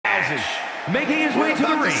Rousey. Making his way to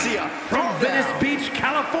the ring from Venice Beach,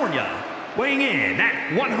 California, weighing in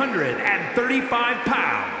at 135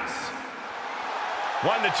 pounds.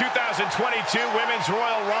 Won the 2022 Women's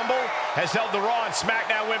Royal Rumble, has held the Raw and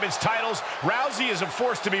SmackDown Women's titles. Rousey is a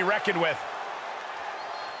force to be reckoned with.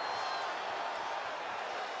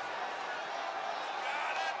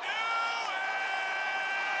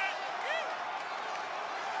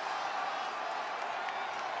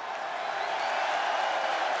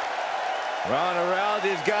 Ronda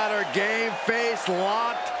Rousey's got her game face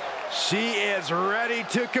locked. She is ready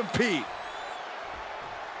to compete.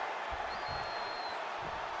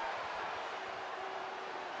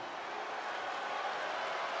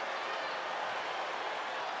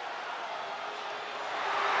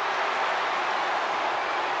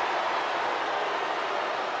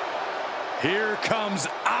 Here comes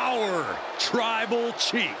our tribal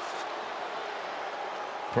chief.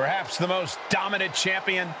 Perhaps the most dominant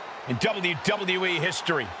champion in WWE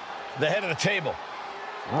history. The head of the table,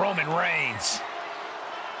 Roman Reigns.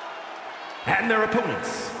 And their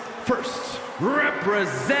opponents, first,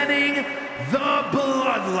 representing the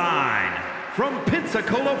Bloodline, from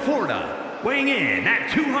Pensacola, Florida, weighing in at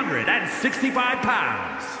 265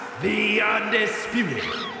 pounds, the undisputed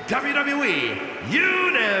WWE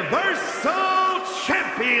Universal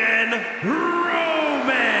Champion,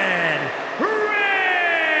 Roman Reigns.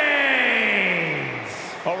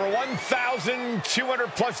 Over 1,200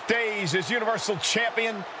 plus days as Universal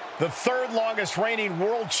Champion, the third longest reigning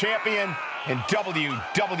world champion in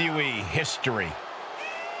WWE history.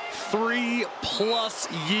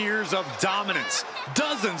 3+ years of dominance,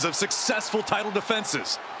 dozens of successful title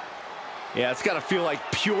defenses. Yeah, it's got to feel like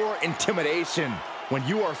pure intimidation when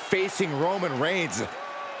you are facing Roman Reigns.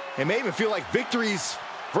 It may even feel like victory's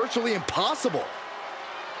virtually impossible.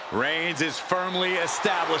 Reigns is firmly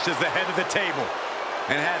established as the head of the table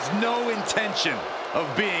and has no intention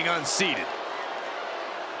of being unseated.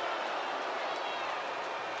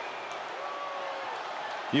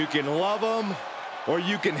 You can love him or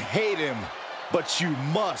you can hate him, but you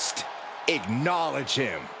must acknowledge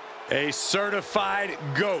him. A certified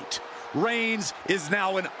GOAT, Reigns is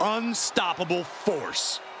now an unstoppable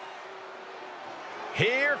force.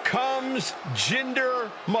 Here comes Jinder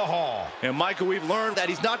Mahal. And Michael, we've learned that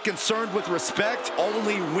he's not concerned with respect,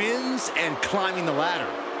 only wins and climbing the ladder.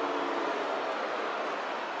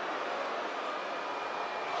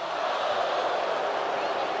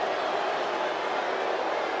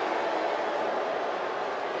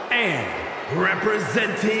 And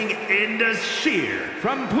representing Indus Sher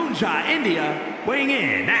from Punjab, India, weighing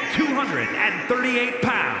in at 238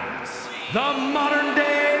 pounds, the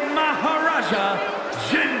modern-day Maharaja,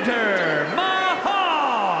 Jinder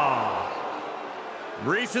Mahal.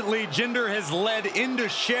 Recently, Jinder has led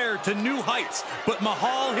Indus Sher to new heights, but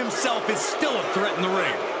Mahal himself is still a threat in the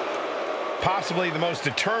ring. Possibly the most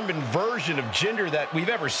determined version of Jinder that we've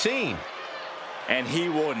ever seen. And he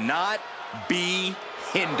will not be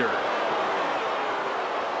hindered.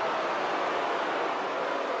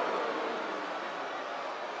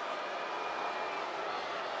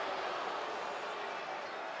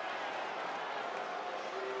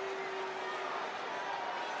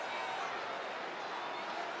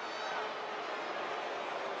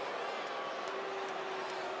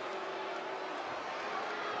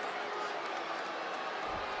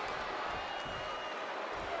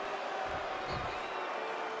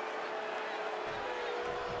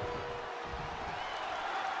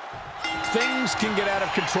 Things can get out of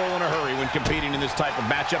control in a hurry when competing in this type of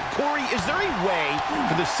matchup. Corey, is there a way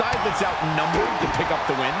for the side that's outnumbered to pick up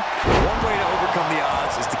the win? One way to overcome the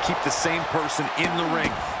odds is to keep the same person in the ring.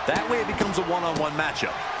 That way it becomes a one-on-one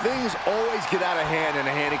matchup. Things always get out of hand in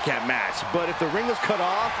a handicap match, but if the ring is cut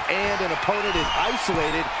off and an opponent is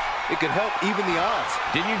isolated, it could help even the odds.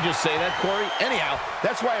 Didn't you just say that, Corey? Anyhow,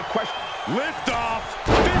 that's why I question. Lift off,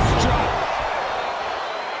 fist drop.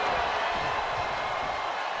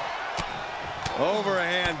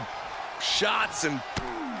 Overhand shots and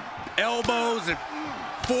elbows and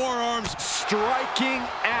forearms, striking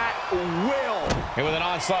at will. And with an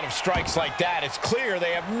onslaught of strikes like that, it's clear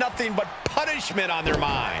they have nothing but punishment on their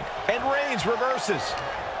mind. And Reigns reverses.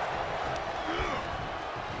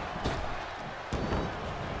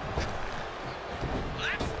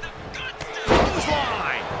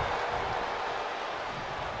 Clothesline.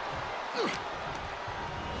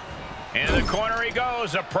 Into the corner he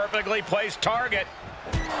goes, a perfectly placed target.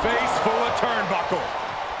 Face full of turnbuckle.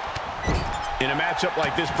 In a matchup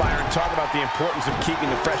like this, Byron, talk about the importance of keeping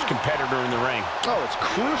the fresh competitor in the ring. Oh, it's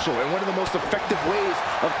crucial and one of the most effective ways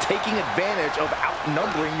of taking advantage of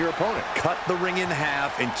outnumbering your opponent. Cut the ring in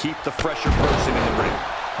half and keep the fresher person in the ring.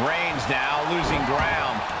 Reigns Reigns now losing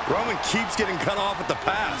ground. Roman keeps getting cut off at the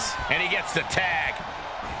pass. And he gets the tag.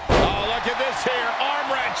 Oh, look at this here.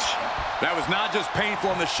 Arm wrench. That was not just painful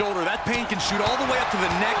on the shoulder. That pain can shoot all the way up to the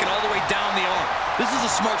neck and all the way down the arm. This is a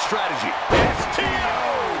smart strategy. STO!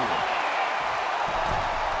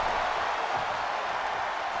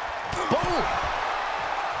 Boom!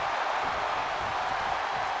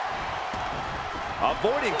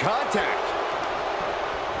 Avoiding contact.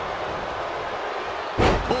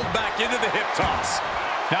 Pulled back into the hip toss.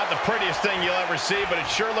 Not the prettiest thing you'll ever see, but it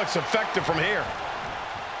sure looks effective from here.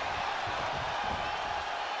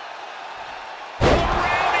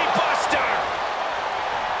 Rowdy Buster!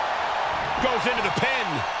 Goes into the pin.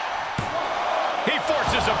 He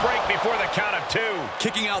forces a break before the count of 2.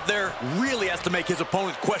 Kicking out there really has to make his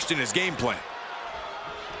opponent question his game plan.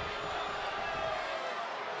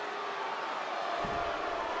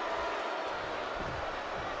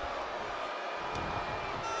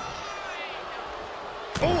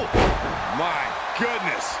 Oh, my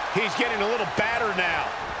goodness. He's getting a little battered now.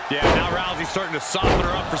 Yeah, now Rousey's starting to soften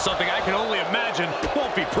her up for something I can only imagine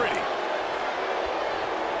won't be pretty.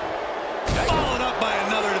 Followed up by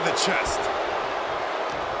another to the chest.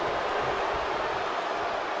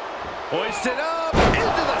 Hoisted up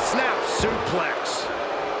into the snap suplex.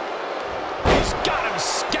 He's got him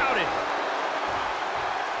scouted.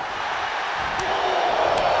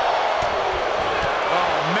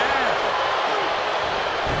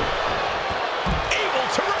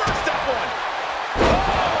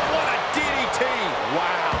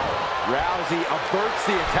 Rousey averts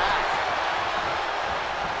the attack.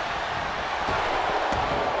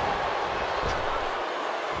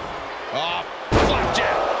 Oh,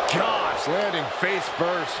 flapjack. Gosh, landing face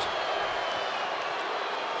first.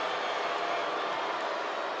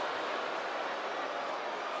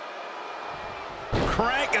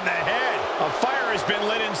 Crank in the head. A fire has been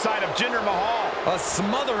lit inside of Jinder Mahal. A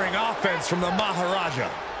smothering offense from the Maharaja.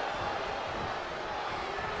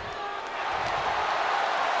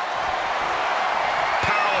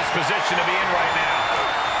 Position to be in right now.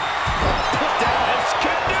 Put down. This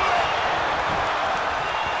could do it.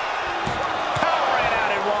 Power ran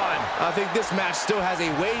out at 1. I think this match still has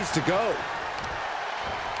a ways to go.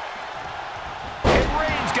 And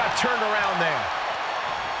Reigns got turned around there.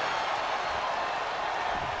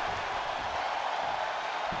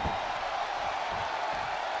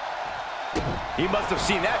 He must have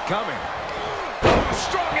seen that coming.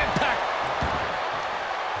 Strong impact.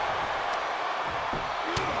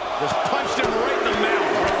 Just punched him right in the mouth.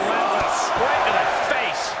 Relentless. Right to the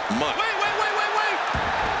face. Wait.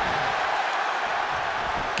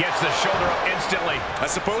 Gets the shoulder up instantly. I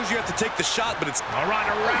suppose you have to take the shot, but it's...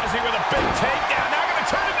 Ronda Rousey with a big takedown. Now going to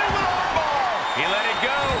turn it into an armbar. He let it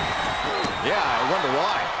go. Yeah, I wonder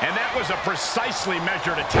why. And that was a precisely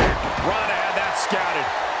measured attack. Ronda had that scouted.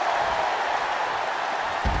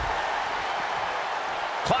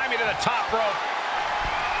 Climbing to the top rope.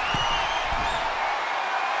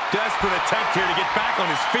 Desperate attempt here to get back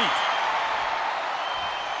on his feet.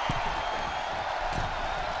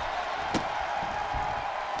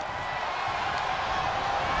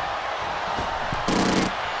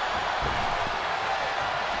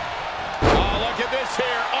 Oh, look at this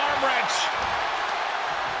here. Arm wrench.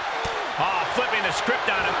 Oh, flipping the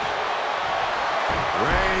script on him.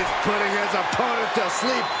 Reigns putting his opponent to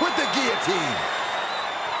sleep with the guillotine.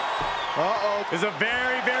 Uh-oh. It's a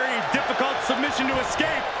very, very difficult submission to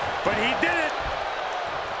escape, but he did it.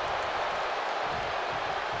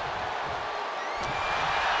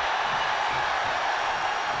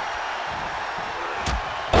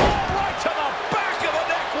 Oh, right to the back of the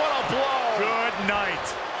neck. What a blow. Good night.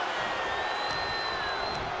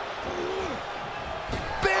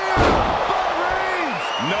 Bam! By Reigns.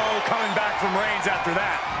 No coming back from Reigns after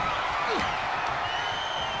that.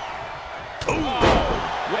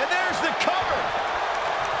 And there's the cover.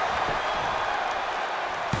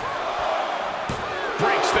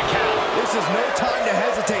 Breaks the count. This is no time to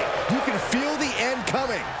hesitate. You can feel the end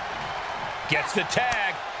coming. Gets the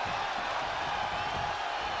tag.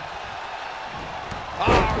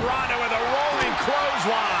 Ronda with a rolling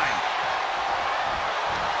clothesline.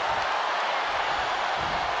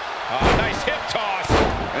 Nice hip toss.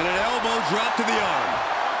 And an elbow drop to the arm.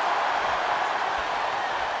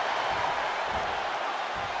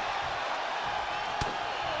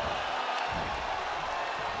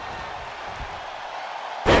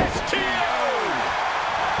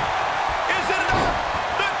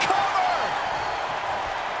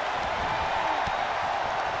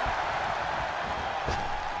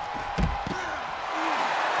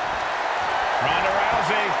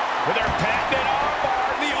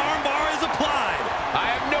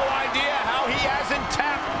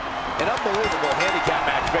 unbelievable handicap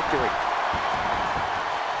match victory.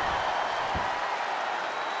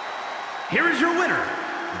 Here is your winner.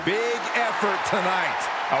 Big effort tonight.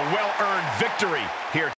 A well-earned victory here